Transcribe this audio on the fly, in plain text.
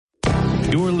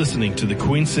You're listening to the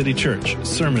Queen City Church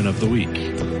Sermon of the Week.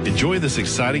 Enjoy this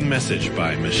exciting message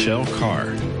by Michelle Carr.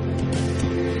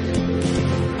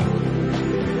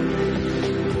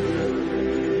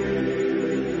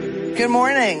 Good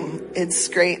morning. It's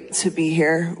great to be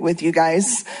here with you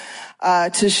guys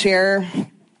to share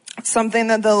something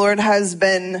that the Lord has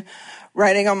been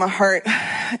writing on my heart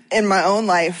in my own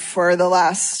life for the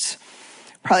last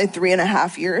probably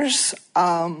 3.5 years.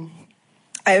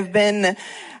 I've been,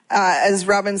 as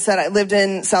Robin said, I lived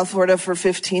in South Florida for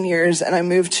 15 years and I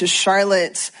moved to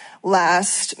Charlotte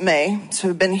last May. So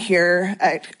I've been here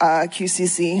at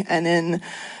QCC and in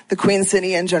the Queen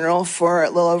City in general for a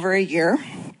little over a year.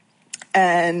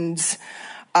 And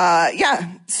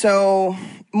so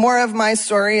more of my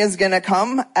story is going to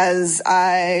come as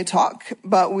I talk,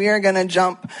 but we are going to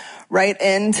jump right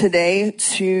in today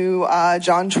to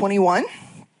John 21.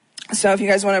 So if you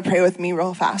guys want to pray with me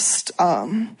real fast.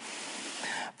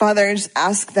 Father, I just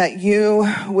ask that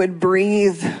you would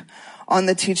breathe on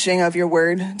the teaching of your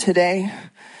word today.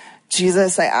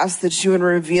 Jesus, I ask that you would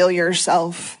reveal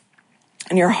yourself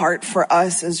and your heart for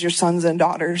us as your sons and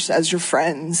daughters, as your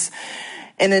friends,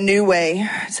 in a new way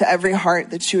to every heart,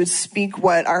 that you would speak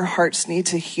what our hearts need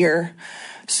to hear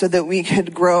so that we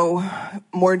could grow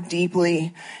more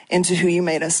deeply into who you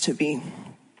made us to be.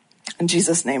 In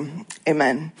Jesus' name,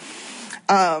 amen.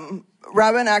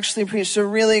 Robin actually preached a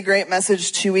really great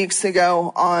message 2 weeks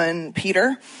ago on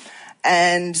Peter.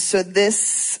 And so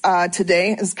this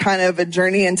today is kind of a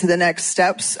journey into the next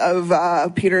steps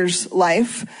of Peter's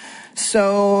life.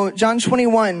 So John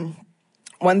 21,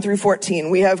 1 through 14.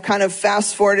 We have kind of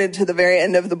fast forwarded to the very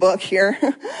end of the book here,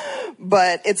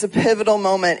 but it's a pivotal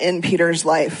moment in Peter's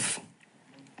life.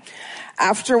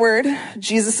 Afterward,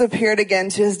 Jesus appeared again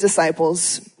to his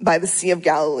disciples by the Sea of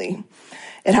Galilee.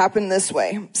 It happened this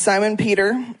way. Simon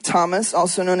Peter, Thomas,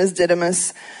 also known as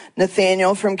Didymus,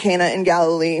 Nathanael from Cana in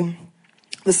Galilee,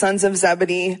 the sons of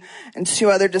Zebedee, and 2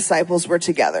 other disciples were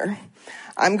together.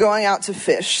 I'm going out to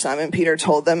fish, Simon Peter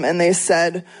told them, and they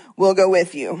said, we'll go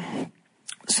with you.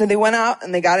 So they went out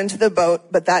and they got into the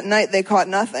boat, but that night they caught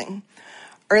nothing.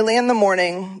 Early in the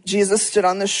morning, Jesus stood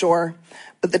on the shore,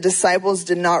 but the disciples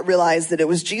did not realize that it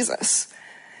was Jesus.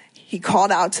 He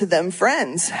called out to them,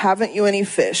 friends, haven't you any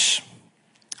fish?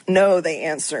 No, they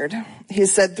answered. He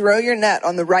said, throw your net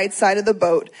on the right side of the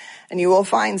boat and you will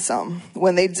find some.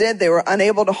 When they did, they were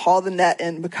unable to haul the net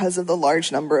in because of the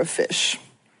large number of fish.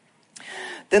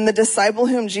 Then the disciple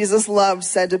whom Jesus loved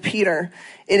said to Peter,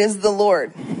 it is the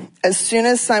Lord. As soon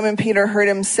as Simon Peter heard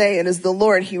him say, it is the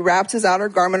Lord, he wrapped his outer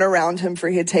garment around him, for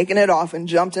he had taken it off, and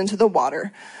jumped into the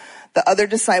water. The other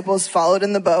disciples followed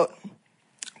in the boat,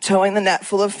 towing the net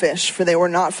full of fish, for they were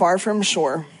not far from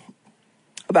shore,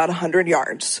 about 100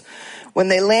 yards. When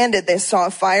they landed, they saw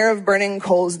a fire of burning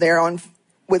coals there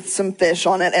with some fish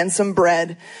on it and some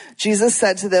bread. Jesus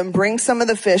said to them, bring some of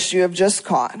the fish you have just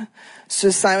caught. So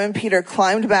Simon Peter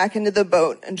climbed back into the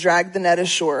boat and dragged the net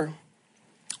ashore.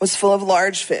 It was full of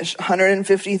large fish,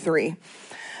 153.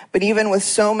 But even with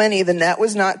so many, the net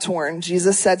was not torn.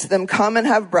 Jesus said to them, come and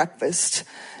have breakfast.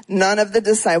 None of the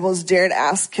disciples dared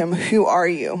ask him, who are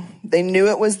you? They knew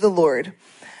it was the Lord.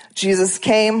 Jesus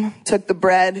came, took the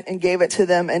bread, and gave it to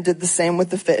them, and did the same with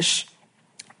the fish.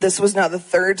 This was now the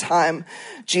 3rd time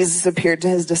Jesus appeared to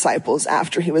his disciples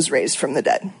after he was raised from the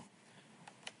dead.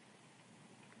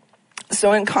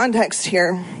 So in context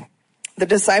here, the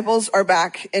disciples are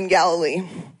back in Galilee.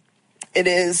 It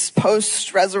is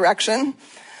post-resurrection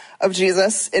of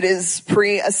Jesus. It is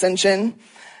pre-ascension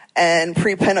and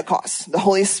pre-Pentecost. The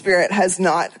Holy Spirit has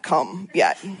not come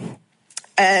yet.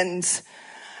 And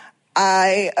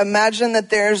I imagine that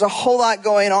there's a whole lot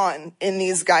going on in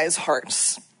these guys'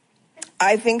 hearts.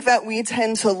 I think that we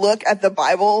tend to look at the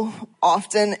Bible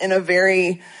often in a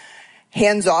very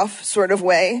hands-off sort of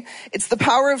way. It's the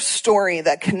power of story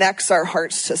that connects our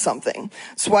hearts to something.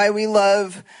 It's why we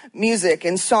love music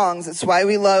and songs. It's why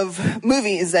we love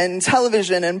movies and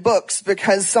television and books,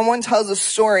 because someone tells a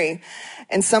story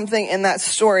and something in that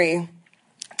story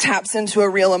taps into a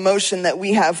real emotion that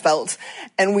we have felt,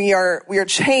 and we are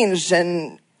changed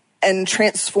and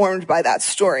transformed by that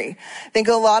story. I think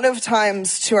a lot of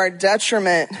times, to our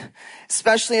detriment,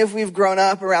 especially if we've grown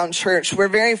up around church, we're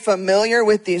very familiar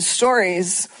with these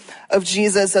stories of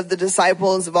Jesus, of the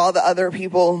disciples, of all the other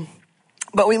people,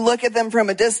 but we look at them from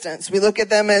a distance. We look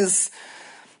at them as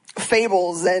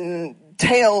fables and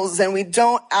tales, and we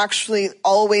don't actually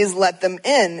always let them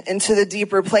into the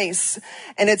deeper place.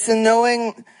 And it's in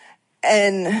knowing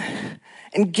and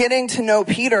getting to know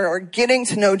Peter, or getting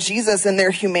to know Jesus and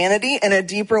their humanity in a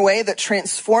deeper way that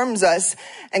transforms us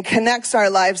and connects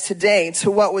our lives today to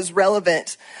what was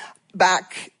relevant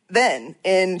back then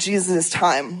in Jesus'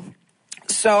 time.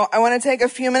 So I want to take a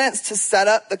few minutes to set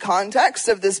up the context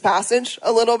of this passage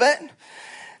a little bit,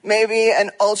 maybe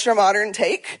an ultra-modern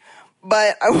take,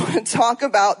 but I want to talk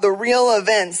about the real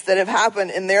events that have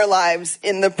happened in their lives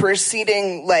in the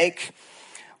preceding,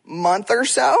 month or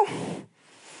so.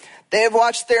 They have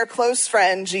watched their close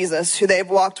friend, Jesus, who they've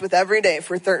walked with every day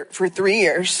for 3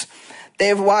 years.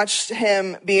 They've watched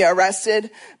him be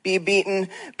arrested, be beaten,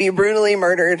 be brutally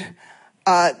murdered.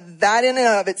 That in and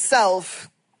of itself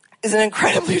is an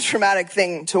incredibly traumatic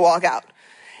thing to walk out.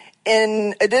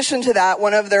 In addition to that,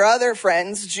 one of their other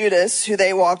friends, Judas, who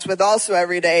they walked with also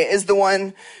every day, is the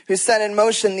one who set in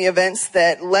motion the events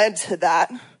that led to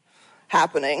that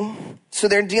happening. So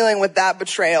they're dealing with that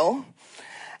betrayal.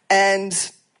 And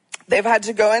they've had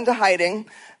to go into hiding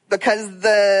because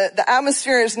the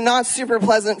atmosphere is not super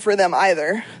pleasant for them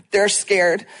either. They're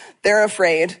scared. They're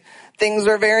afraid. Things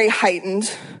are very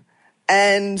heightened.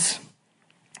 And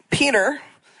Peter,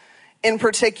 in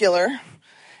particular,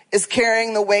 is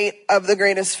carrying the weight of the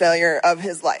greatest failure of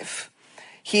his life.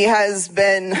 He has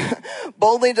been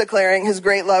boldly declaring his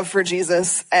great love for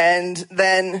Jesus, and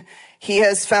then he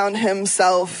has found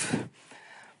himself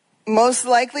most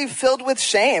likely filled with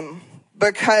shame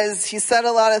because he said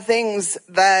a lot of things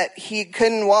that he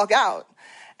couldn't walk out.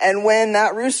 And when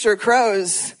that rooster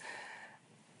crows,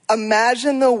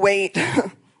 imagine the weight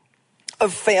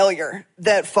of failure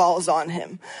that falls on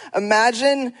him.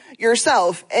 Imagine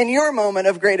yourself in your moment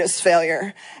of greatest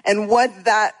failure and what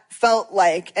that felt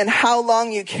like and how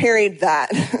long you carried that.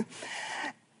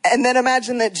 And then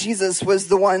imagine that Jesus was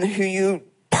the one who you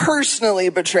personally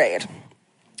betrayed.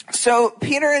 So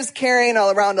Peter is carrying all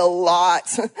around a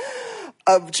lot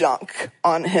of junk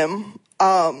on him.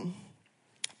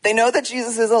 They know that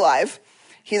Jesus is alive.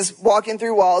 He's walking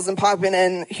through walls and popping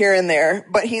in here and there,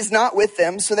 but he's not with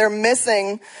them. So they're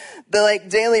missing the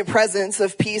daily presence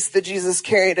of peace that Jesus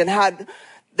carried and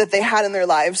that they had in their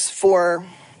lives for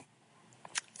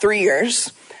 3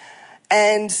 years.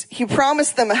 And he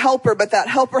promised them a helper, but that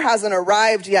helper hasn't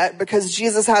arrived yet because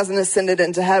Jesus hasn't ascended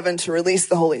into heaven to release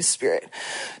the Holy Spirit.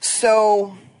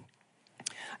 So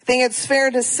I think it's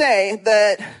fair to say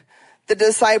that the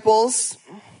disciples,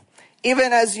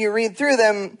 even as you read through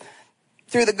them,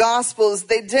 through the Gospels,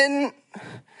 they didn't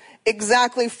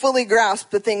exactly fully grasp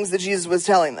the things that Jesus was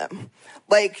telling them.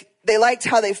 They liked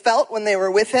how they felt when they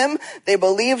were with him. They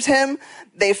believed him.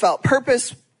 They felt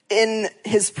purpose in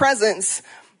his presence,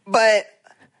 but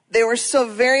they were still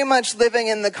very much living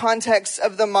in the context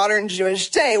of the modern Jewish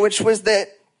day, which was that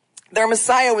their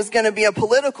Messiah was going to be a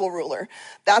political ruler.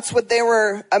 That's what they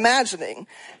were imagining.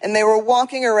 And they were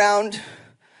walking around,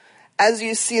 as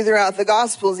you see throughout the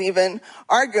Gospels even,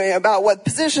 arguing about what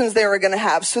positions they were going to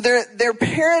have. So their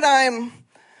paradigm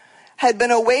had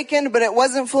been awakened, but it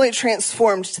wasn't fully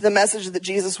transformed to the message that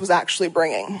Jesus was actually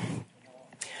bringing.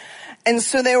 And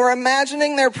so they were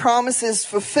imagining their promises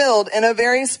fulfilled in a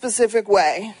very specific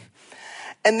way.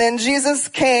 And then Jesus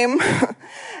came,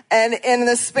 and in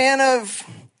the span of,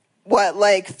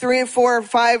 3, 4,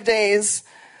 5 days,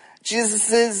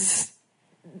 Jesus is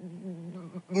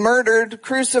murdered,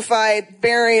 crucified,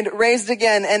 buried, raised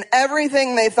again, and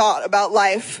everything they thought about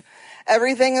life,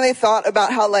 everything they thought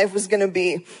about how life was going to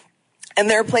be, and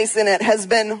their place in it has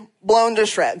been blown to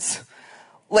shreds.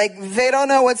 They don't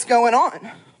know what's going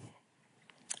on.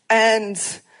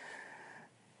 And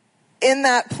in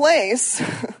that place,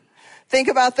 think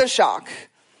about the shock.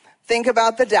 Think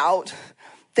about the doubt.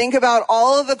 Think about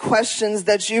all of the questions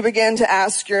that you begin to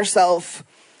ask yourself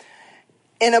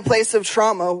in a place of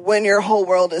trauma when your whole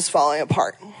world is falling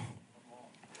apart.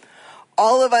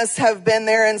 All of us have been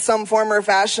there in some form or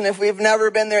fashion. If we've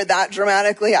never been there that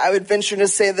dramatically, I would venture to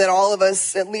say that all of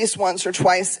us, at least once or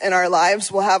twice in our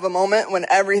lives, will have a moment when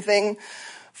everything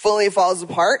fully falls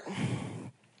apart.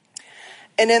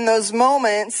 And in those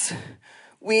moments,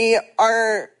 we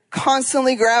are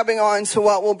constantly grabbing on to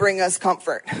what will bring us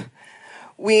comfort.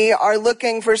 We are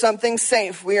looking for something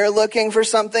safe. We are looking for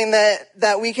something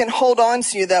that we can hold on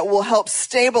to that will help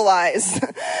stabilize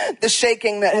the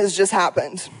shaking that has just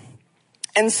happened.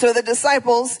 And so the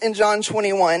disciples in John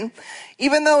 21,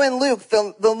 even though in Luke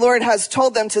the Lord has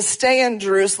told them to stay in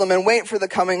Jerusalem and wait for the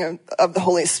coming of the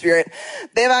Holy Spirit,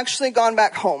 they've actually gone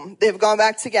back home. They've gone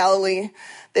back to Galilee.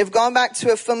 They've gone back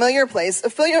to a familiar place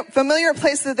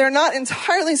that they're not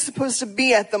entirely supposed to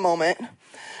be at the moment,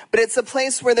 but it's a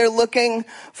place where they're looking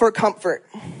for comfort.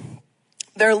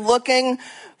 They're looking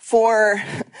for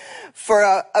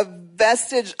a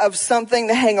vestige of something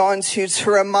to hang on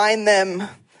to remind them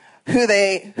who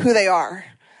they are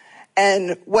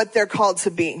and what they're called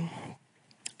to be.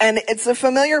 And it's a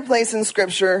familiar place in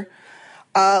Scripture.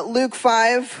 Luke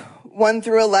 5, 1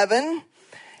 through 11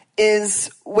 is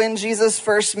when Jesus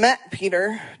first met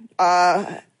Peter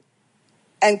and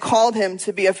called him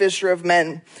to be a fisher of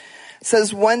men. It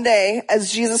says, one day,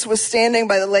 as Jesus was standing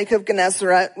by the lake of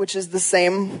Gennesaret, which is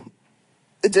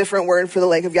a different word for the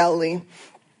lake of Galilee,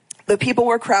 the people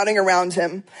were crowding around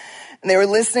him, and they were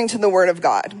listening to the word of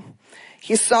God.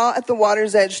 He saw at the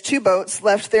water's edge 2 boats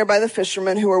left there by the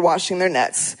fishermen who were washing their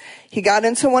nets. He got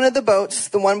into one of the boats,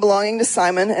 the one belonging to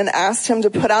Simon, and asked him to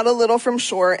put out a little from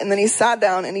shore, and then he sat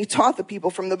down and he taught the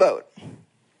people from the boat.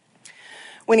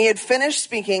 When he had finished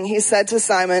speaking, he said to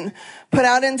Simon, "Put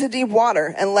out into deep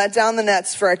water and let down the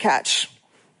nets for a catch."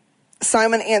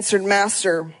 Simon answered,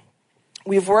 "Master,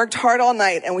 we've worked hard all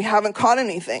night and we haven't caught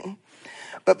anything.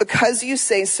 But because you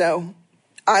say so,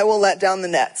 I will let down the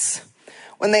nets."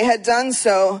 When they had done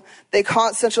so, they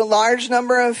caught such a large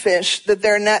number of fish that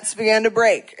their nets began to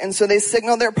break. And so they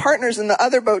signaled their partners in the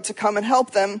other boat to come and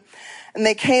help them. And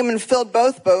they came and filled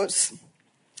both boats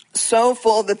so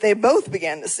full that they both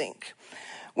began to sink.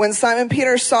 When Simon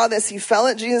Peter saw this, he fell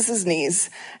at Jesus' knees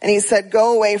and he said,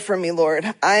 "Go away from me,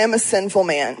 Lord. I am a sinful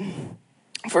man."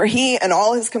 For he and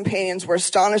all his companions were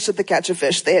astonished at the catch of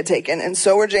fish they had taken, and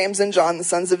so were James and John, the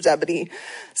sons of Zebedee,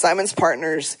 Simon's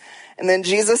partners. And then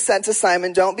Jesus said to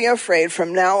Simon, "Don't be afraid.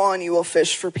 From now on you will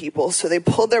fish for people." So they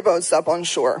pulled their boats up on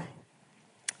shore,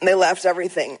 and they left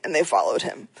everything, and they followed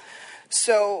him.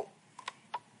 So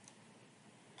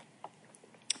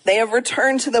they have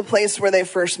returned to the place where they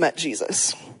first met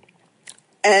Jesus.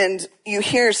 And you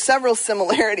hear several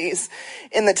similarities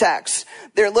in the text.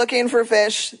 They're looking for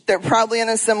fish. They're probably in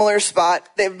a similar spot.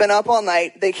 They've been up all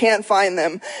night. They can't find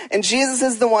them. And Jesus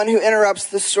is the one who interrupts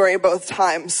the story both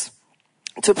times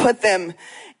to put them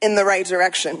in the right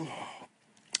direction.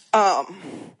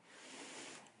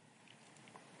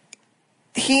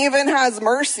 He even has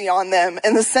mercy on them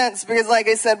in the sense, because like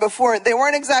I said before, they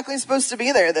weren't exactly supposed to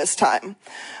be there this time.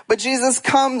 But Jesus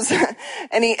comes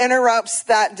and he interrupts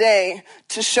that day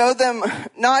to show them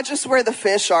not just where the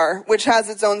fish are, which has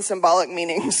its own symbolic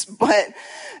meanings, but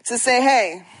to say,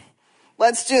 "Hey,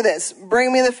 let's do this.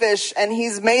 Bring me the fish." And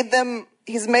he's made them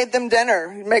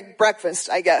dinner, make breakfast,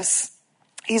 I guess.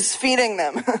 He's feeding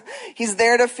them. He's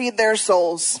there to feed their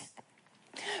souls.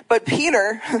 But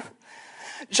Peter,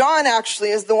 John actually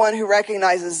is the one who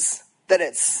recognizes that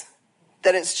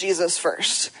it's Jesus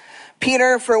first.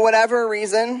 Peter, for whatever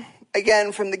reason,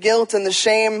 again, from the guilt and the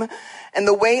shame and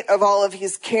the weight of all of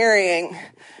he's carrying,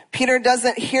 Peter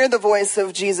doesn't hear the voice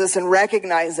of Jesus and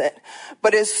recognize it.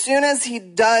 But as soon as he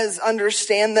does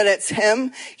understand that it's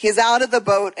him, he's out of the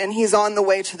boat and he's on the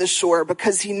way to the shore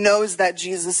because he knows that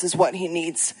Jesus is what he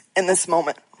needs in this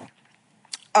moment.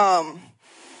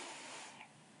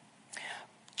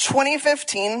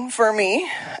 2015 for me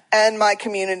and my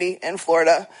community in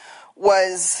Florida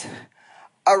was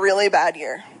a really bad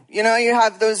year. You know, you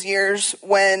have those years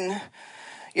when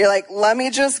you're like, let me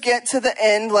just get to the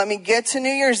end, let me get to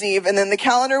New Year's Eve, and then the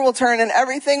calendar will turn and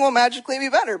everything will magically be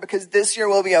better because this year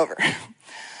will be over.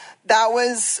 That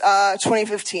was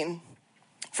 2015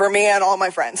 for me and all my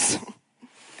friends.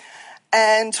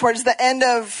 And towards the end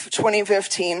of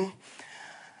 2015,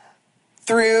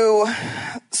 through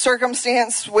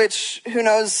circumstance, which who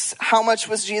knows how much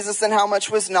was Jesus and how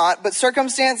much was not, but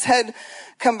circumstance had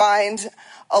combined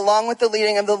along with the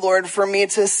leading of the Lord for me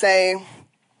to say,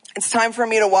 it's time for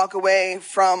me to walk away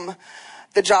from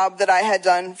the job that I had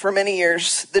done for many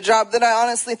years, the job that I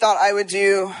honestly thought I would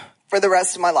do for the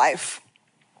rest of my life.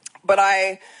 But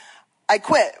I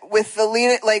quit with the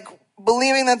lead,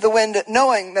 believing that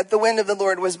knowing that the wind of the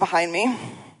Lord was behind me.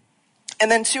 And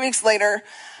then 2 weeks later,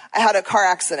 I had a car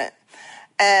accident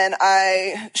and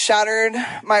I shattered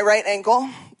my right ankle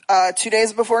 2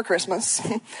 days before Christmas.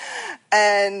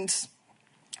 And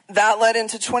that led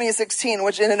into 2016,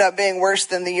 which ended up being worse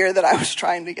than the year that I was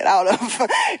trying to get out of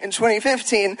in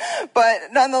 2015.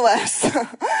 But nonetheless,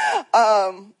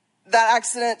 that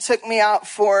accident took me out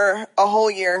for a whole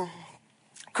year.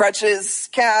 Crutches,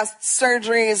 casts,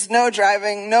 surgeries, no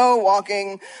driving, no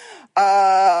walking,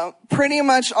 pretty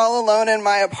much all alone in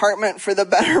my apartment for the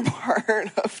better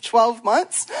part of 12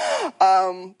 months,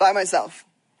 by myself.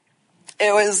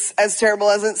 It was as terrible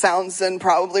as it sounds and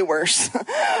probably worse.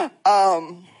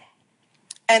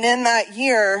 And in that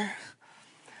year,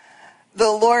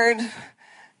 the Lord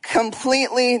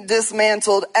completely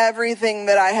dismantled everything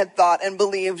that I had thought and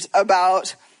believed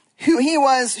about who he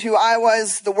was, who I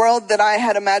was, the world that I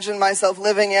had imagined myself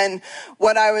living in,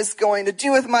 what I was going to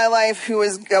do with my life, who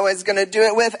was going to do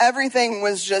it with. Everything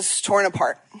was just torn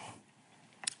apart.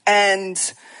 And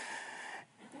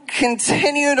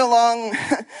continued along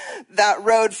that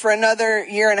road for another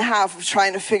year and a half of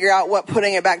trying to figure out what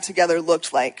putting it back together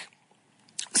looked like.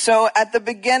 So at the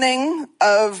beginning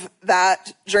of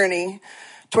that journey,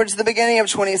 towards the beginning of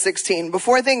 2016,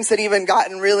 before things had even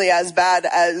gotten really as bad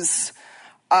as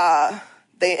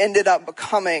they ended up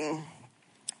becoming,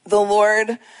 the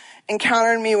Lord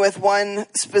encountered me with one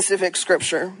specific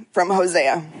scripture from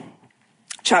Hosea,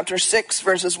 chapter 6,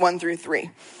 verses 1 through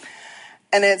 3.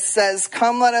 And it says,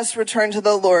 "Come, let us return to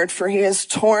the Lord, for he is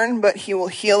torn, but he will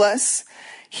heal us.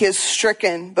 He is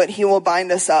stricken, but he will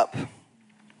bind us up.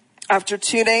 After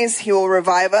 2 days, he will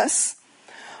revive us.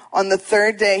 On the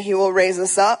third day, he will raise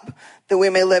us up, that we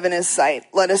may live in his sight.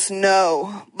 Let us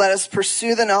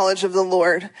pursue the knowledge of the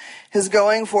Lord. His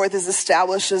going forth is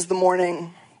established as the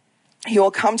morning. He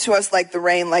will come to us like the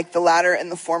rain, like the latter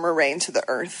and the former rain to the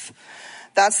earth."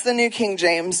 That's the New King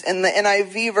James. In the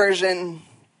NIV version,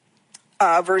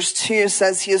 verse 2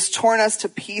 says, "He has torn us to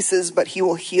pieces, but he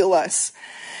will heal us.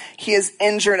 He has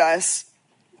injured us,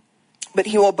 but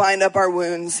he will bind up our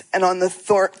wounds. And on the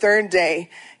third day,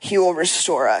 he will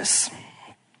restore us."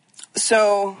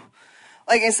 So,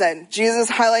 like I said, Jesus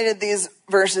highlighted these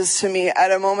verses to me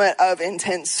at a moment of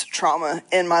intense trauma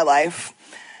in my life.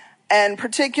 And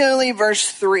particularly verse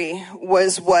 3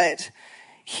 was what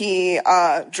he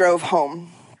drove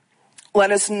home.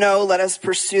 Let us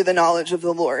pursue the knowledge of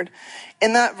the Lord.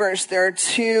 In that verse, there are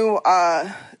two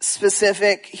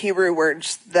specific Hebrew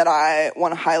words that I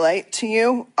want to highlight to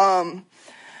you.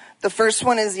 The first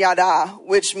one is yada,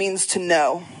 which means to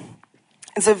know.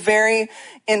 It's a very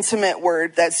intimate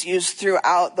word that's used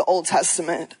throughout the Old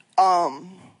Testament.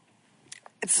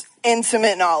 It's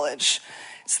intimate knowledge.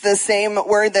 It's the same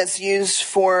word that's used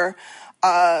for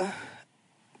a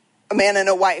man and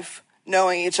a wife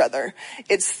knowing each other.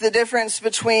 It's the difference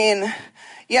between,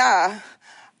 yeah,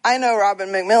 I know Robin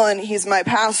McMillan, he's my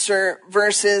pastor,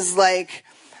 versus like,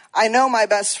 I know my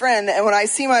best friend, and when I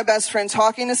see my best friend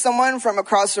talking to someone from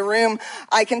across the room,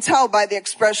 I can tell by the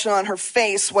expression on her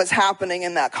face what's happening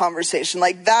in that conversation.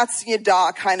 Like, that's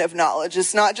yada kind of knowledge.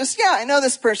 It's not just, yeah, I know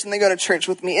this person, they go to church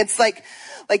with me. It's like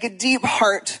a deep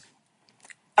heart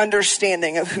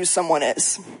understanding of who someone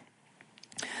is.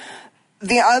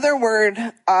 The other word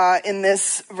in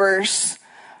this verse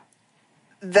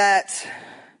that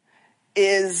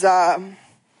is about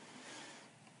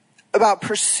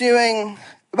pursuing,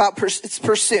 it's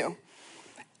pursue.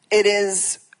 It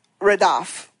is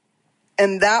radaf.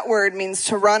 And that word means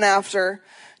to run after,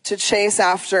 to chase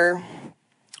after,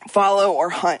 follow, or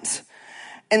hunt.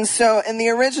 And so in the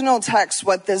original text,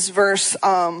 what this verse,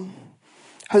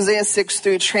 Hosea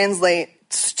 6:3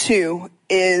 translates to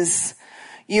is,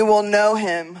 you will know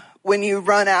him when you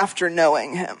run after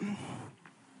knowing him.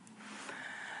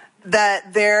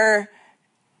 That there,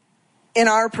 in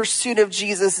our pursuit of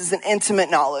Jesus, is an intimate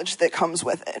knowledge that comes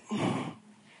with it.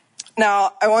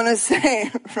 Now, I want to say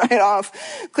right off,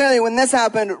 clearly when this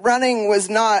happened, running was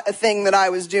not a thing that I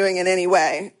was doing in any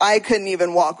way. I couldn't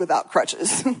even walk without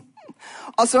crutches.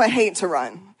 Also, I hate to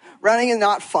run. Running is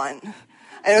not fun.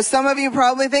 I know some of you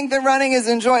probably think that running is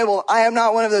enjoyable. I am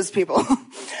not one of those people.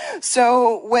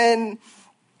 So when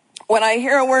I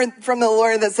hear a word from the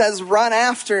Lord that says run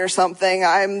after something,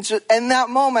 I'm just, in that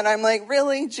moment, I'm like,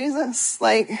 really, Jesus?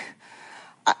 Like,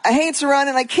 I hate to run,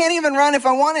 and I can't even run if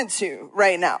I wanted to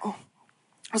right now.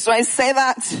 So I say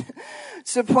that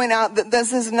to point out that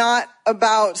this is not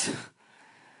about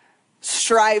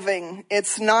striving.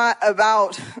 It's not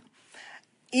about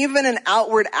even an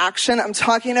outward action. I'm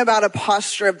talking about a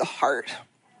posture of the heart.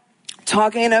 I'm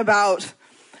talking about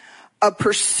a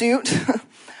pursuit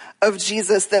of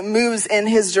Jesus that moves in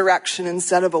his direction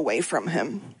instead of away from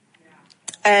him.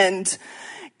 And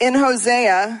in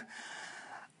Hosea,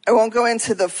 I won't go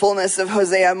into the fullness of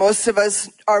Hosea. Most of us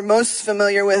are most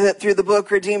familiar with it through the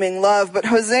book Redeeming Love. But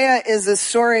Hosea is a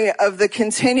story of the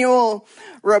continual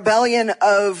rebellion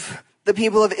of the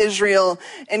people of Israel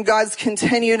and God's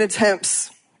continued attempts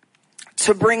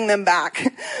to bring them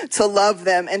back, to love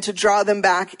them, and to draw them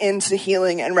back into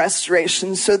healing and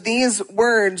restoration. So these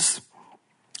words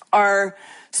are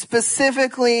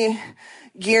specifically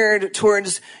geared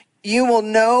towards, you will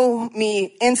know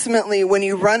me intimately when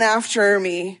you run after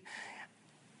me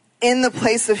in the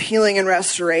place of healing and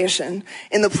restoration,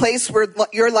 in the place where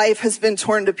your life has been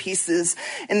torn to pieces,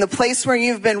 in the place where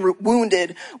you've been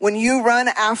wounded. When you run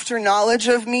after knowledge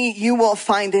of me, you will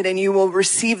find it and you will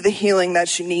receive the healing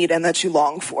that you need and that you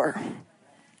long for.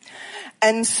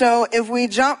 And so if we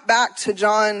jump back to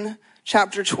John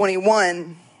chapter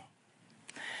 21,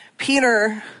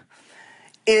 Peter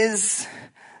is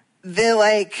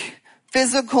the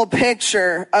physical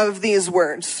picture of these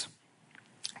words.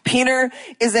 Peter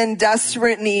is in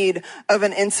desperate need of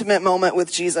an intimate moment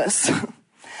with Jesus.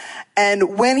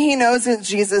 And when he knows it's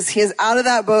Jesus, he is out of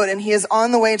that boat and he is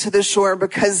on the way to the shore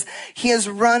because he is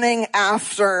running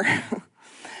after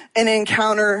an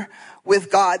encounter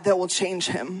with God that will change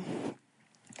him.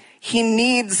 He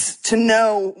needs to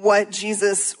know what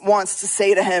Jesus wants to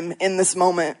say to him in this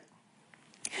moment.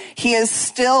 He is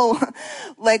still,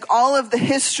 like all of the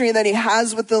history that he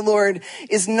has with the Lord,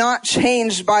 is not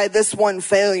changed by this one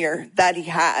failure that he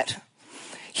had.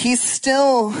 He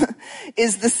still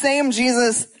is the same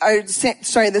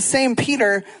the same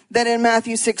Peter that in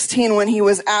Matthew 16, when he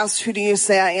was asked, "Who do you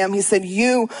say I am?" He said,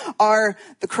 "You are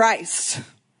the Christ.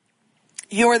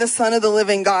 You are the Son of the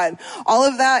living God." All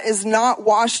of that is not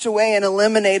washed away and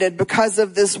eliminated because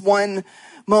of this one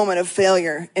moment of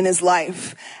failure in his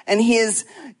life. And he is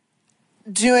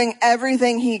doing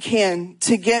everything he can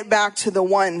to get back to the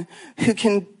one who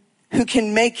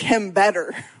can make him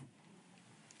better.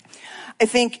 I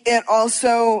think it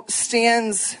also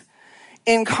stands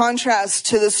in contrast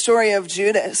to the story of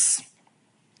Judas.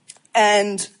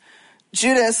 And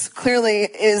Judas clearly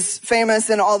is famous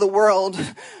in all the world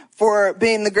for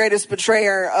being the greatest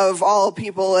betrayer of all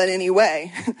people in any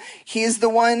way. He's the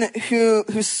one who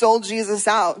sold Jesus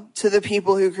out to the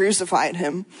people who crucified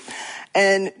him.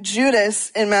 And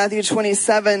Judas, in Matthew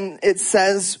 27, it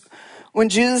says, when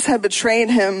Judas had betrayed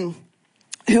him,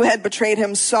 who had betrayed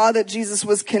him, saw that Jesus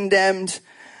was condemned,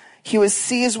 he was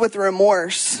seized with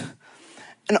remorse.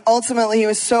 And ultimately, he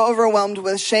was so overwhelmed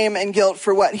with shame and guilt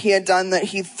for what he had done that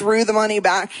he threw the money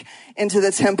back into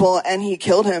the temple and he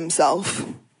killed himself.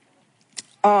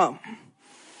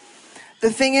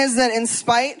 The thing is that in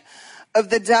spite of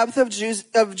the depth of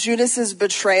Judas's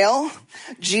betrayal,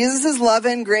 Jesus' love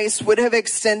and grace would have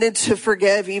extended to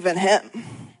forgive even him.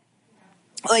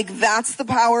 Like, that's the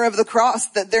power of the cross,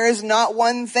 that there is not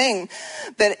one thing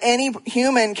that any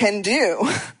human can do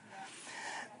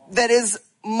that is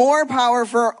more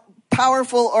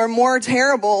powerful or more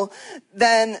terrible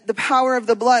than the power of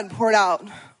the blood poured out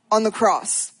on the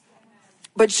cross.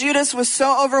 But Judas was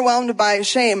so overwhelmed by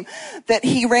shame that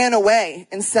he ran away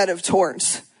instead of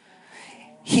towards.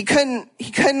 He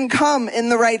couldn't come in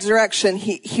the right direction.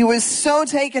 He was so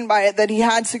taken by it that he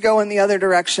had to go in the other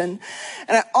direction.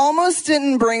 And I almost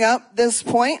didn't bring up this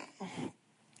point,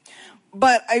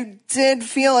 but I did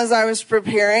feel as I was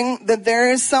preparing that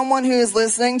there is someone who is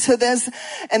listening to this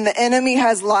and the enemy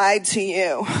has lied to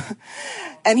you.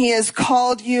 And he has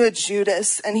called you a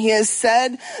Judas, and he has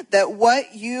said that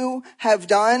what you have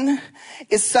done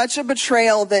is such a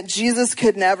betrayal that Jesus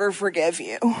could never forgive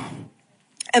you.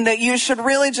 And that you should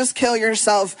really just kill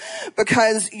yourself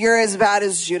because you're as bad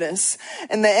as Judas.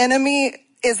 And the enemy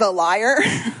is a liar.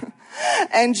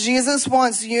 And Jesus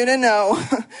wants you to know,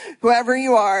 whoever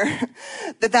you are,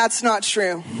 that that's not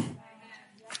true.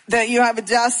 That you have a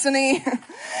destiny,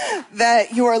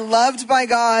 that you are loved by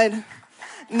God,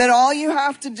 and that all you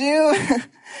have to do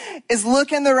is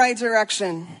look in the right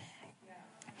direction.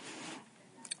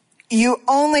 You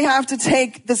only have to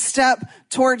take the step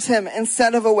towards him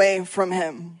instead of away from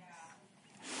him.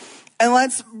 And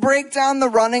let's break down the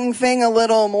running thing a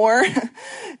little more,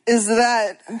 is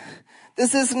that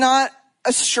this is not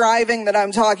a striving that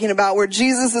I'm talking about, where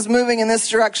Jesus is moving in this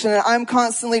direction and I'm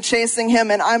constantly chasing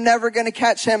him and I'm never going to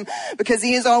catch him because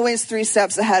he is always 3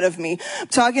 steps ahead of me. I'm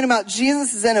talking about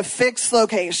Jesus is in a fixed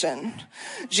location.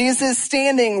 Jesus is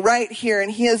standing right here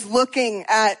and he is looking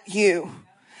at you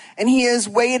and he is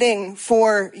waiting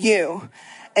for you.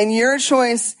 And your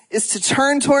choice is to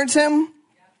turn towards him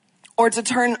or to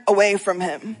turn away from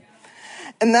him.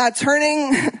 And that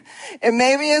turning, it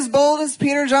may be as bold as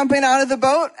Peter jumping out of the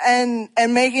boat and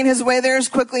making his way there as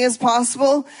quickly as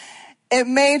possible. It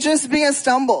may just be a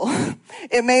stumble.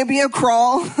 It may be a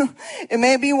crawl. It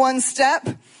may be one step.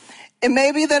 It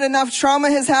may be that enough trauma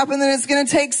has happened that it's going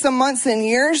to take some months and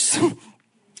years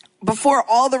before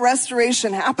all the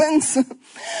restoration happens.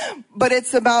 But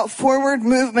it's about forward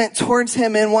movement towards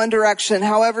him in one direction,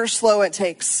 however slow it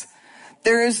takes.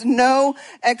 There is no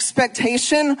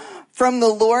expectation from the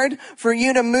Lord for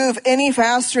you to move any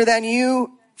faster than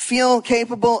you feel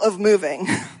capable of moving.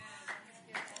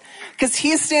 Because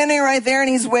he's standing right there and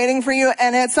he's waiting for you.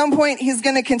 And at some point, he's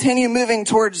going to continue moving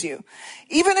towards you.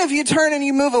 Even if you turn and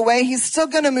you move away, he's still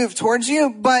going to move towards you.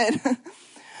 But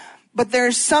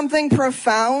there's something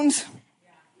profound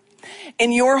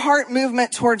in your heart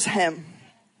movement towards him.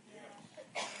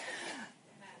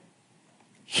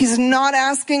 He's not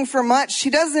asking for much. He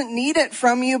doesn't need it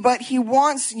from you, but he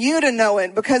wants you to know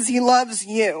it because he loves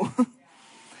you.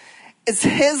 It's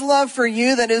his love for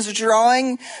you that is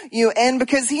drawing you in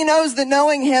because he knows that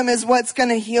knowing him is what's going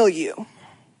to heal you.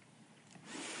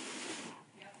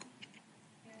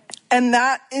 And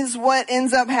that is what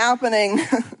ends up happening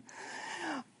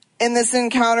in this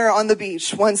encounter on the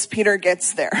beach once Peter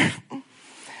gets there.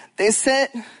 They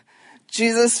sit,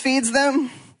 Jesus feeds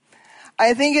them.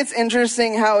 I think it's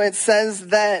interesting how it says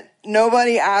that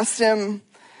nobody asked him,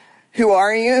 "Who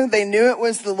are you?" They knew it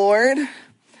was the Lord.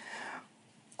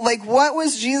 Like, what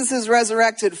was Jesus'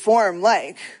 resurrected form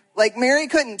like? Like, Mary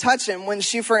couldn't touch him when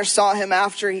she first saw him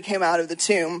after he came out of the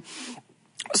tomb.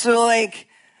 So, like,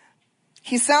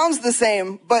 he sounds the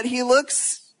same, but he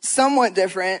looks somewhat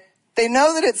different. They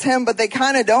know that it's him, but they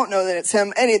kind of don't know that it's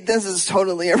him. And this is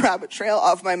totally a rabbit trail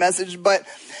off my message, but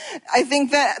I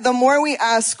think that the more we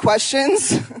ask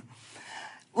questions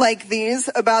like these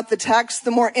about the text,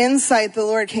 the more insight the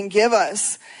Lord can give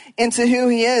us into who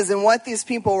he is and what these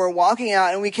people were walking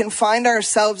out. And we can find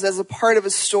ourselves as a part of a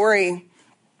story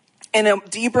in a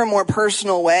deeper, more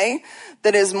personal way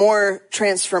that is more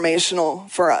transformational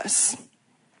for us.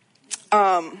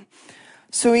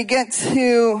 So we get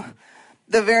to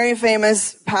the very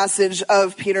famous passage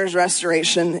of Peter's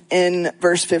restoration in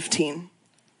verse 15.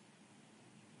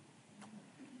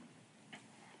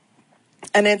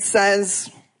 And it says,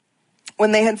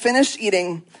 when they had finished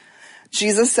eating,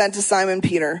 Jesus said to Simon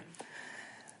Peter,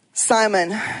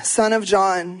 "Simon, son of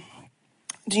John,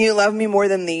 do you love me more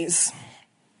than these?"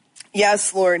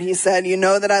 "Yes, Lord," he said, "you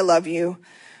know that I love you."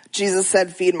 Jesus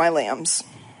said, "Feed my lambs."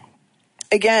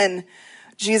 Again,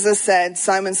 Jesus said,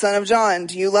 "Simon, son of John,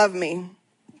 do you love me?"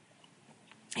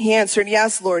 He answered,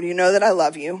 "Yes, Lord, you know that I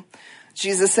love you."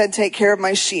 Jesus said, "Take care of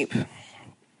my sheep."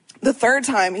 The third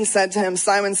time he said to him,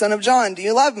 "Simon, son of John, do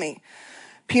you love me?"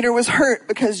 Peter was hurt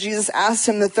because Jesus asked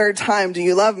him the third time, "Do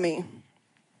you love me?"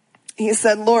 He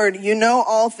said, "Lord, you know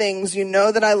all things. You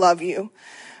know that I love you."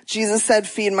 Jesus said,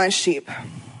 "Feed my sheep."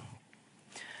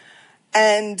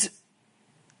 And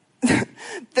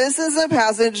this is a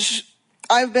passage,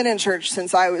 I've been in church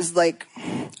since I was like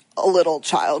a little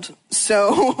child.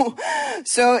 So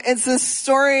it's a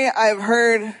story I've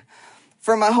heard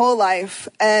for my whole life.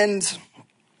 And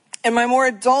in my more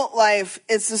adult life,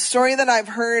 it's a story that I've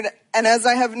heard. And as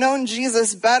I have known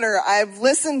Jesus better, I've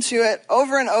listened to it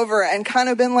over and over and kind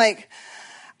of been like,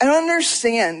 I don't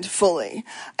understand fully.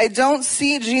 I don't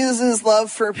see Jesus'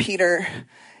 love for Peter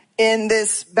in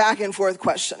this back and forth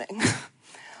questioning.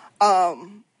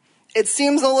 It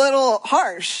seems a little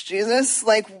harsh, Jesus.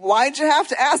 Like, why'd you have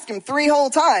to ask him 3 whole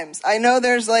times? I know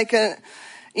there's like a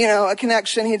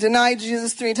connection. He denied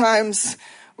Jesus 3 times.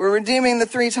 We're redeeming the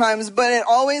 3 times, but it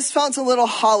always felt a little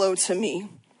hollow to me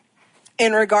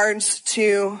in regards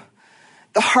to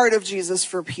the heart of Jesus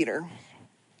for Peter.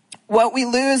 What we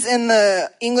lose in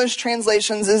the English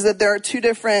translations is that there are 2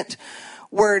 different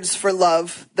words for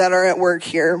love that are at work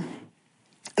here.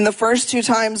 And the first 2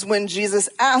 times when Jesus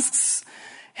asks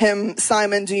him,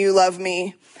 "Simon, do you love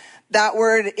me?" that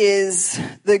word is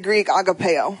the Greek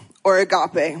agapeo or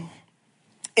agape.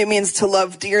 It means to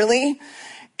love dearly.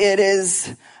 It is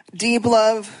deep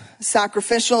love,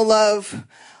 sacrificial love,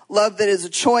 love that is a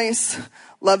choice,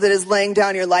 love that is laying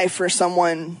down your life for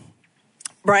someone.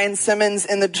 Brian Simmons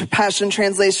in the Passion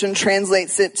Translation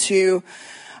translates it to,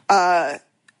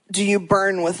 "Do you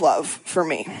burn with love for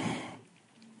me?"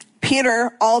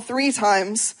 Peter, all 3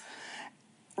 times,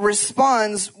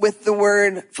 responds with the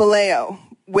word phileo,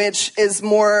 which is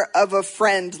more of a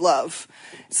friend love,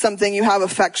 something you have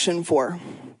affection for.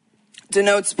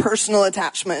 Denotes personal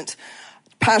attachment.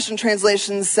 Passion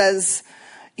Translation says,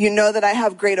 "You know that I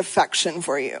have great affection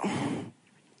for you."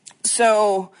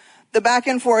 So the back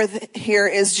and forth here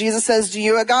is Jesus says, "Do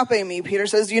you agape me?" Peter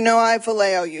says, "You know I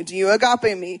phileo you." "Do you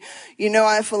agape me?" "You know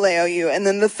I phileo you." And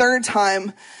then the third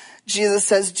time, Jesus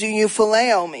says, "Do you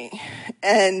phileo me?"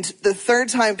 And the third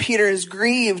time Peter is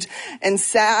grieved and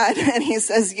sad, and he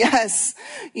says, "Yes,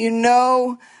 you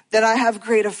know that I have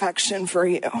great affection for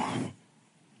you."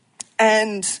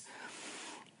 And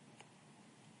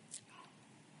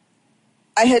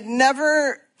I had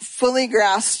never fully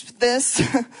grasped this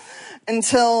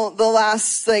until the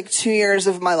last 2 years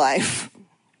of my life.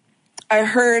 I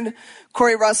heard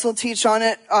Corey Russell teach on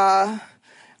it,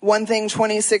 One Thing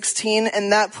 2016,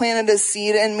 and that planted a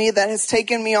seed in me that has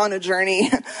taken me on a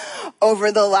journey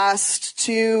over the last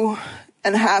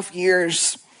 2.5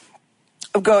 years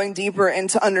of going deeper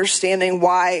into understanding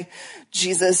why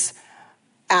Jesus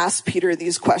asked Peter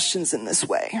these questions in this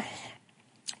way.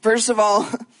 First of all,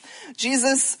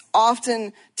 Jesus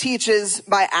often teaches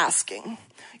by asking.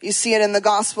 You see it in the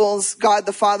Gospels. God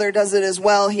the Father does it as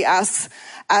well. He asks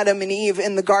Adam and Eve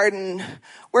in the garden,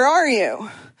 "Where are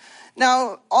you?"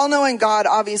 Now, all-knowing God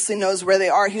obviously knows where they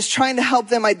are. He's trying to help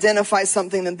them identify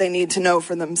something that they need to know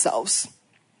for themselves.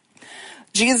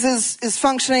 Jesus is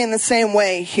functioning in the same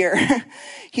way here.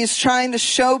 He's trying to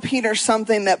show Peter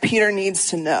something that Peter needs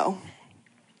to know.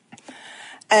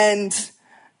 And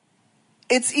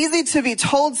it's easy to be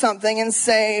told something and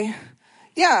say,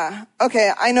 yeah,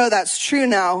 okay, I know that's true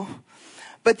now.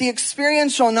 But the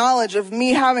experiential knowledge of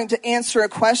me having to answer a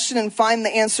question and find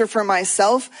the answer for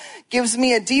myself gives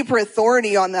me a deeper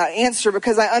authority on that answer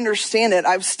because I understand it.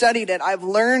 I've studied it. I've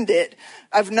learned it.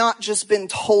 I've not just been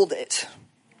told it.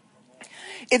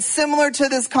 It's similar to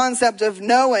this concept of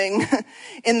knowing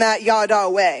in that yada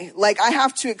way. Like I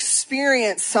have to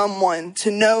experience someone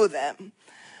to know them.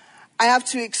 I have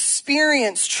to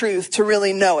experience truth to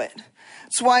really know it.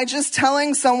 That's why just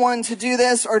telling someone to do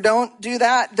this or don't do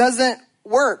that doesn't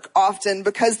work often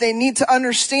because they need to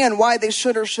understand why they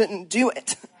should or shouldn't do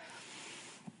it.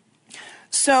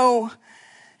 So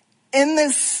in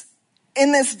this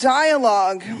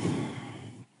dialogue,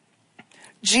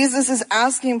 Jesus is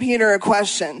asking Peter a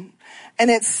question, and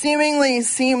it seemingly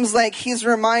seems like he's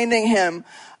reminding him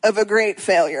of a great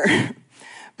failure.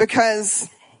 Because,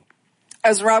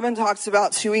 as Robin talked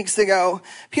about 2 weeks ago,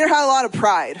 Peter had a lot of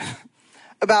pride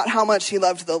about how much he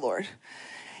loved the Lord.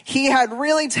 He had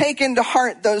really taken to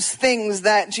heart those things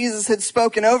that Jesus had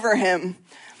spoken over him.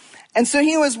 And so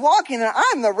he was walking, and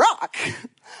I'm the rock.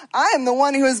 I am the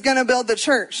one who is going to build the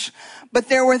church. But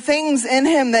there were things in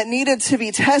him that needed to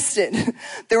be tested.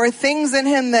 There were things in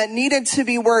him that needed to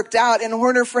be worked out in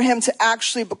order for him to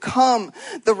actually become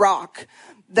the rock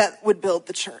that would build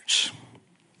the church.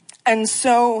 And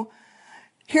so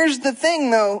here's the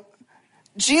thing though.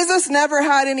 Jesus never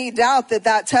had any doubt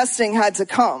that testing had to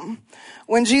come.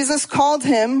 When Jesus called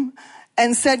him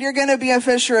and said, you're going to be a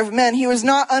fisher of men, he was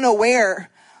not unaware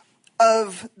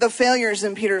of the failures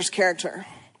in Peter's character.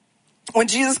 When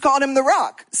Jesus called him the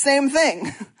rock, same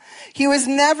thing. He was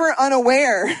never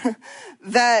unaware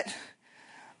that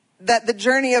the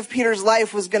journey of Peter's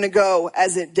life was going to go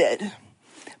as it did.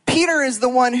 Peter is the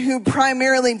one who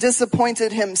primarily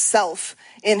disappointed himself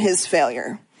in his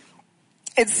failure.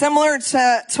 It's similar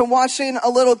to watching a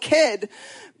little kid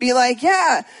be like,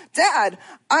 yeah, Dad,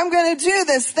 I'm going to do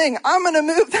this thing. I'm going to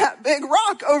move that big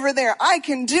rock over there. I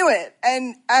can do it.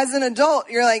 And as an adult,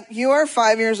 you're like, you are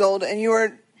 5 years old and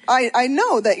I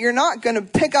know that you're not going to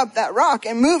pick up that rock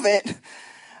and move it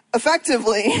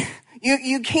effectively.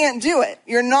 You can't do it.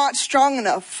 You're not strong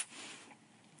enough.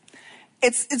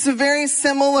 It's a very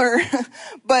similar,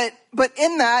 but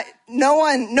in that,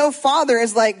 no father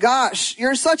is like, gosh,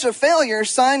 you're such a failure,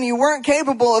 son. You weren't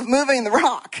capable of moving the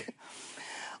rock.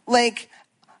 Like,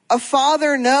 a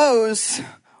father knows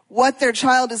what their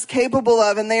child is capable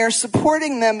of, and they are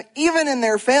supporting them even in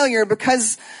their failure,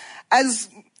 because as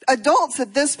adults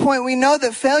at this point, we know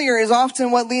that failure is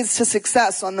often what leads to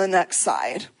success on the next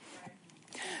side.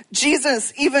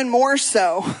 Jesus, even more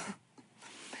so,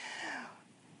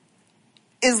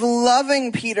 is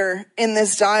loving Peter in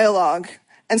this dialogue.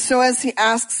 And so as he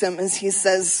asks him, as he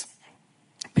says,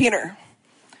 Peter,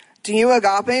 do you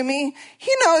agape me?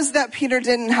 He knows that Peter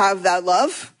didn't have that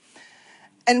love.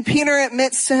 And Peter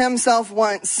admits to himself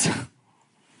once,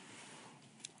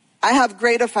 I have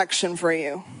great affection for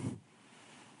you.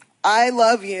 I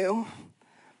love you,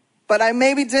 but I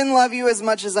maybe didn't love you as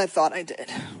much as I thought I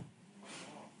did.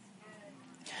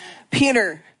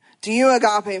 Peter, do you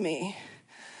agape me?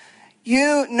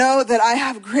 You know that I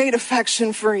have great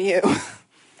affection for you,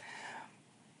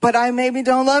 but I maybe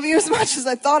don't love you as much as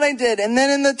I thought I did. And then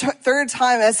in the third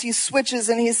time, as he switches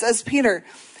and he says, Peter,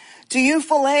 do you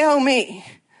phileo me?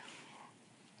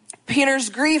 Peter's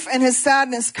grief and his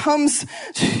sadness comes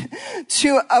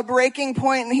to a breaking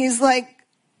point, and he's like,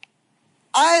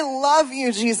 I love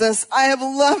you, Jesus. I have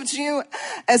loved you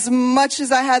as much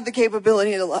as I had the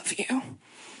capability to love you.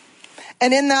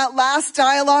 And in that last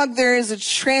dialogue, there is a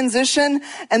transition,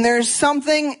 and there's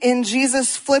something in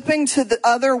Jesus flipping to the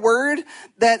other word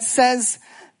that says,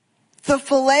 the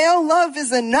phileo love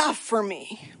is enough for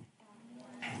me.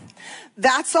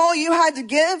 That's all you had to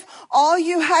give. All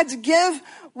you had to give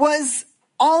was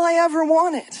all I ever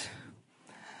wanted.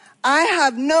 I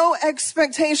have no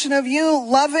expectation of you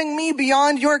loving me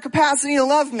beyond your capacity to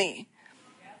love me.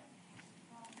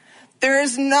 There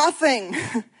is nothing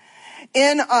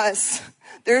in us,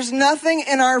 there's nothing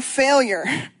in our failure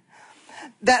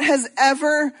that has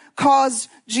ever caused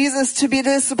Jesus to be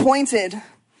disappointed,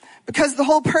 because the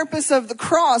whole purpose of the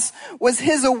cross was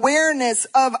his awareness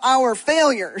of our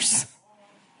failures.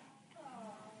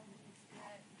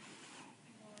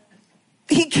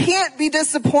 He can't be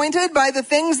disappointed by the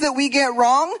things that we get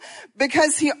wrong,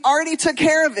 because he already took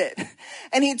care of it.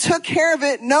 And he took care of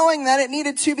it knowing that it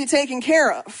needed to be taken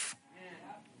care of.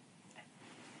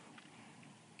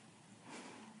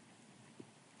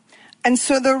 And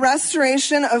so the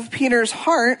restoration of Peter's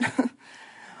heart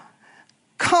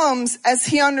comes as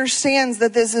he understands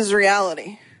that this is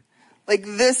reality. Like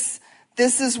this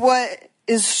is what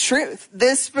is truth.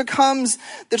 This becomes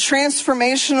the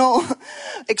transformational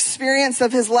experience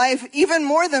of his life, even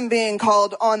more than being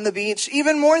called on the beach,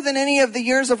 even more than any of the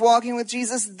years of walking with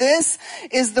Jesus. This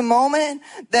is the moment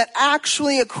that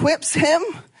actually equips him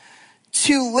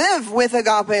to live with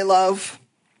agape love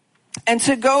and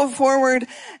to go forward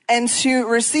and to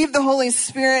receive the Holy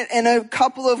Spirit in a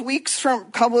couple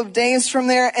of days from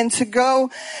there, and to go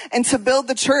and to build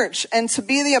the church and to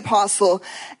be the apostle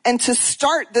and to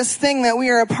start this thing that we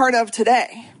are a part of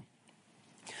today.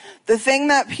 The thing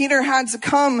that Peter had to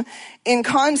come in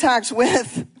contact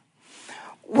with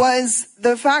was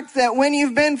the fact that when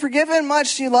you've been forgiven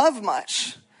much, you love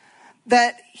much.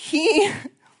 That he,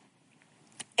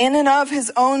 in and of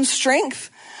his own strength,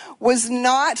 was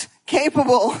not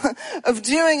capable of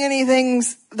doing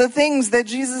the things that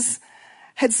Jesus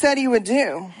had said he would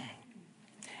do.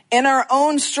 In our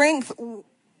own strength,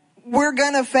 we're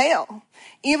gonna fail.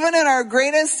 Even in our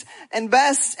greatest and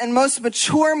best and most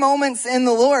mature moments in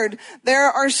the Lord, there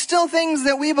are still things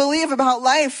that we believe about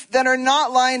life that are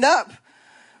not lined up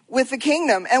with the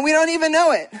kingdom, and we don't even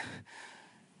know it.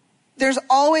 There's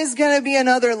always gonna be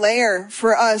another layer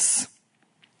for us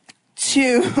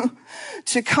to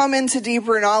come into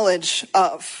deeper knowledge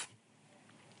of.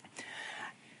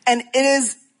 And it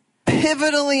is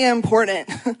pivotally important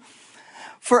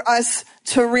for us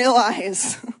to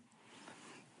realize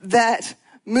that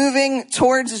moving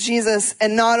towards Jesus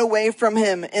and not away from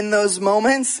him in those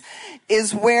moments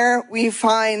is where we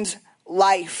find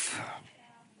life.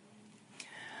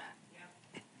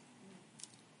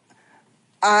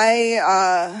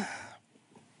 I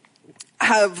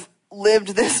have lived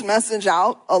this message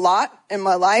out a lot in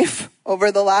my life over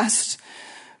the last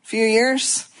few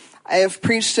years. I have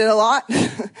preached it a lot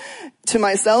to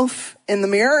myself in the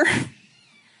mirror.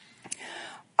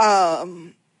 I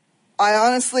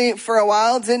honestly, for a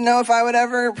while, didn't know if I would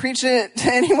ever preach it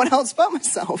to anyone else but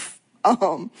myself.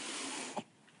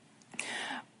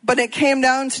 But it came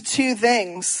down to two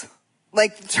things.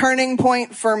 Like the turning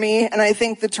point for me, and I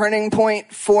think the turning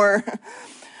point for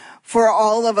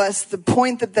all of us, the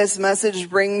point that this message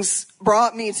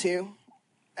brought me to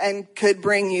and could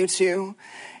bring you to,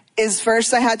 is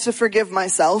first I had to forgive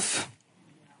myself.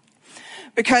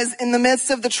 Because in the midst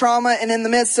of the trauma and in the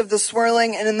midst of the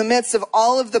swirling and in the midst of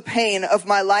all of the pain of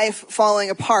my life falling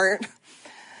apart,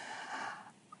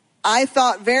 I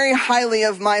thought very highly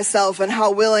of myself and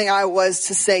how willing I was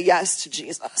to say yes to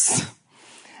Jesus.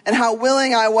 And how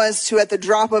willing I was to, at the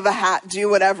drop of a hat, do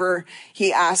whatever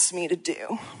he asked me to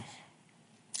do.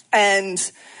 And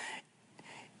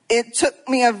it took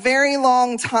me a very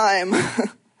long time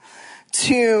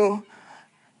to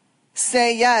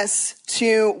say yes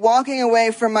to walking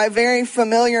away from my very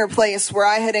familiar place where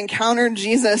I had encountered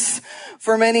Jesus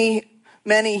for many,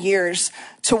 many years.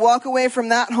 To walk away from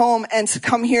that home and to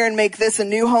come here and make this a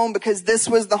new home, because this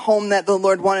was the home that the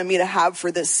Lord wanted me to have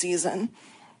for this season.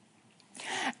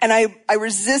 And I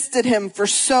resisted him for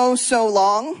so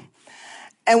long.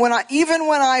 And when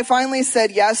I finally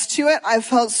said yes to it, I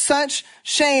felt such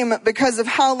shame because of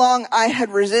how long I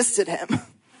had resisted him.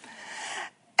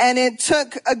 And it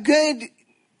took a good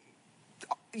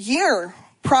year,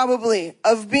 probably,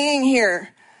 of being here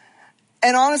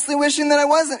and honestly wishing that I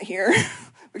wasn't here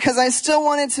because I still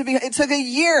wanted to be. It took a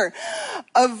year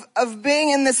of being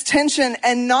in this tension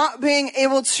and not being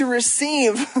able to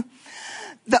receive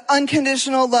the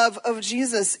unconditional love of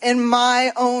Jesus in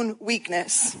my own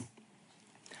weakness.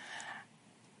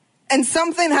 And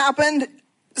something happened,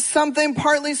 something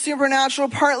partly supernatural,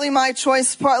 partly my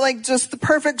choice, like just the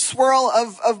perfect swirl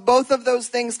of both of those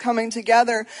things coming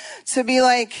together to be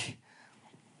like,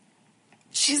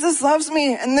 Jesus loves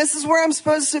me and this is where I'm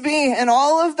supposed to be. And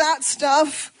all of that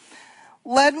stuff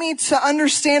led me to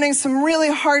understanding some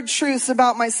really hard truths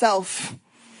about myself.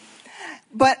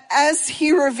 But as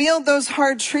he revealed those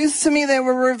hard truths to me, they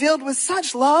were revealed with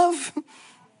such love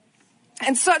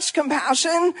and such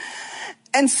compassion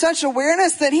and such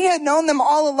awareness that he had known them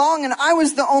all along, and I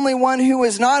was the only one who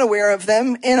was not aware of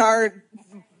them in our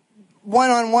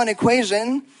one-on-one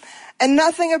equation, and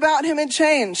nothing about him had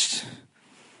changed.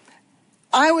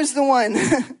 I was the one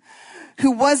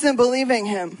who wasn't believing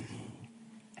him,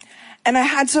 and I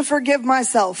had to forgive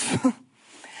myself.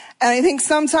 And I think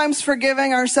sometimes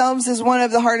forgiving ourselves is one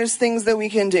of the hardest things that we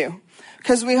can do,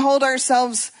 because we hold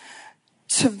ourselves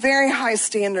to very high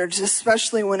standards,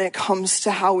 especially when it comes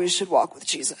to how we should walk with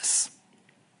Jesus.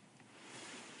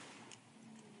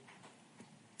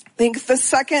 I think the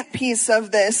second piece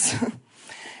of this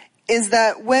is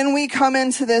that when we come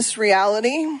into this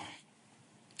reality,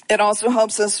 it also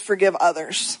helps us forgive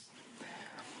others.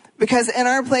 Because in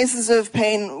our places of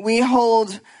pain, we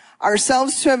hold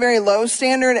ourselves to a very low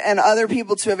standard and other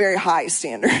people to a very high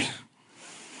standard.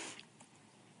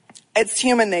 It's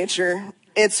human nature.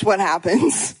 It's what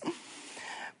happens.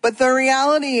 But the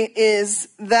reality is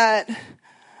that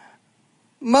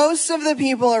most of the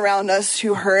people around us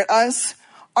who hurt us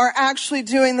are actually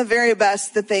doing the very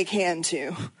best that they can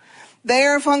to. They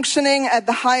are functioning at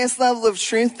the highest level of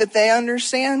truth that they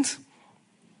understand.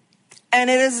 And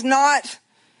it is not,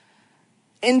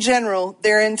 in general,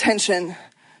 their intention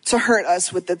to hurt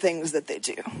us with the things that they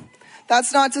do.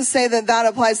 That's not to say that that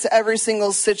applies to every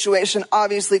single situation.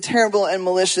 Obviously, terrible and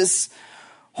malicious,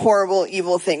 horrible,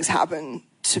 evil things happen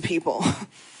to people.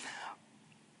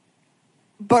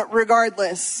 But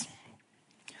regardless,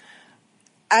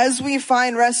 as we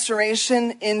find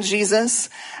restoration in Jesus,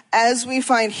 as we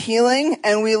find healing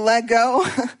and we let go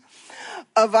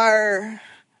of our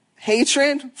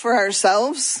hatred for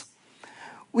ourselves,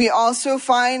 we also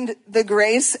find the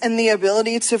grace and the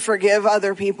ability to forgive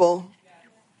other people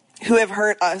who have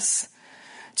hurt us,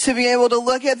 to be able to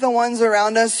look at the ones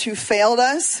around us who failed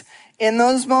us in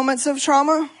those moments of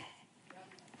trauma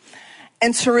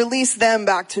and to release them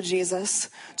back to Jesus,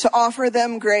 to offer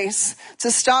them grace, to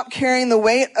stop carrying the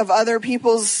weight of other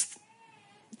people's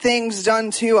things done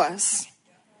to us.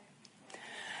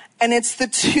 And it's the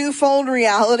twofold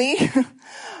reality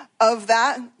of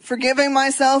that, forgiving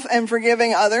myself and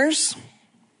forgiving others,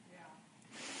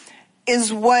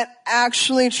 is what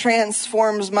actually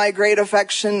transforms my great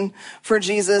affection for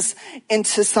Jesus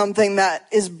into something that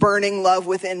is burning love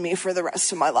within me for the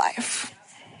rest of my life.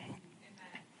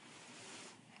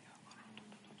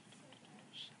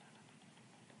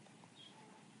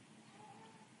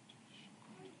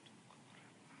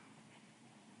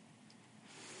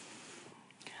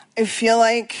 I feel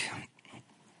like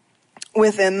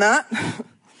within that,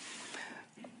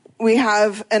 we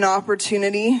have an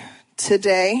opportunity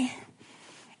today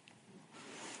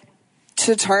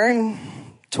to turn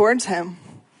towards him,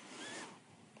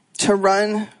 to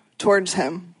run towards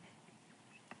him.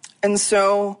 And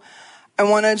so I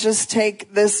want to just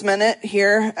take this minute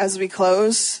here as we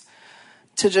close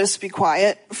to just be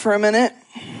quiet for a minute.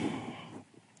 I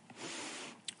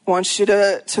want you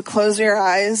to close your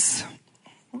eyes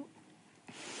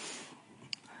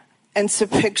and to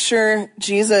picture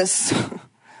Jesus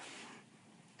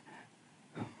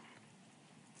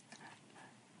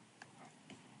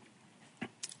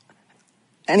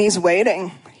and he's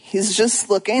waiting. He's just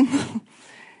looking.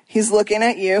 He's looking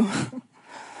at you.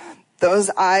 Those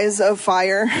eyes of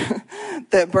fire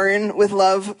that burn with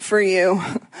love for you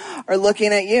are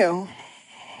looking at you.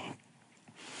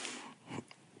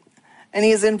 And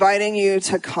he's inviting you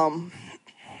to come.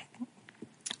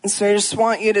 So I just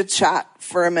want you to chat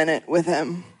for a minute with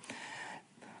him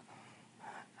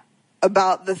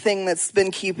about the thing that's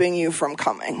been keeping you from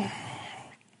coming.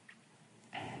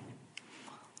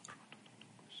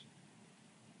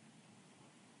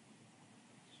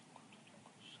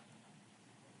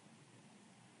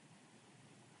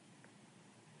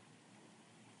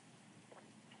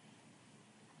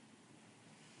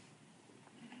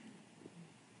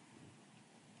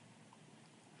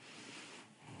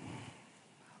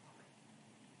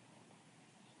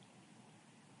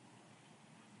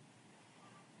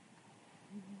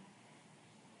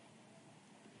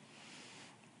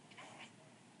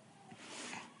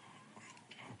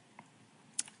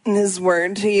 And his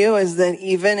word to you is that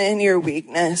even in your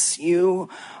weakness, you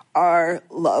are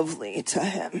lovely to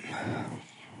him.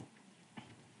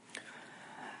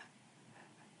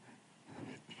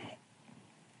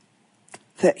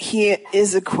 That he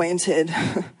is acquainted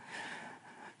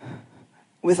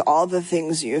with all the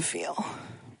things you feel.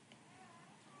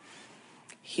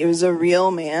 He was a real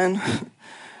man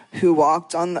who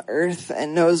walked on the earth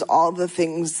and knows all the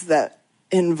things that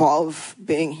involve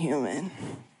being human.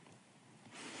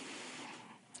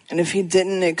 And if he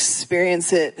didn't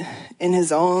experience it in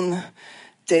his own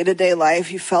day-to-day life,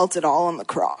 he felt it all on the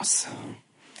cross.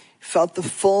 He felt the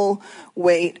full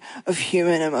weight of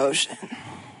human emotion.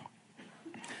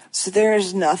 So there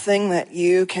is nothing that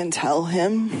you can tell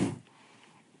him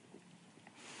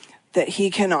that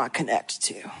he cannot connect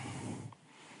to.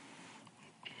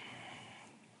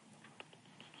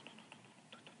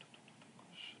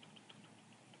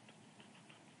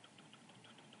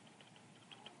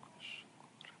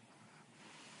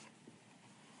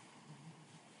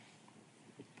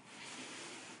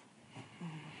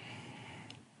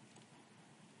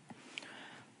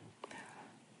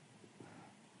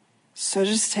 So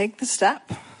just take the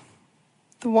step,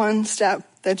 the one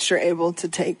step that you're able to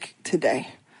take today.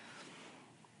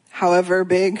 However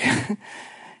big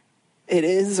it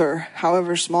is or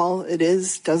however small it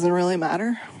is, doesn't really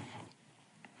matter.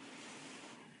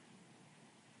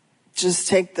 Just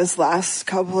take this last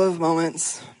couple of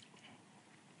moments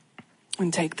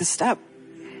and take the step.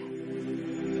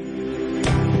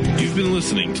 You've been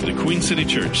listening to the Queen City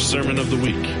Church Sermon of the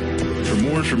Week. For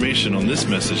more information on this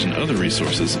message and other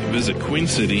resources, visit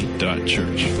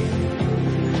queencity.church.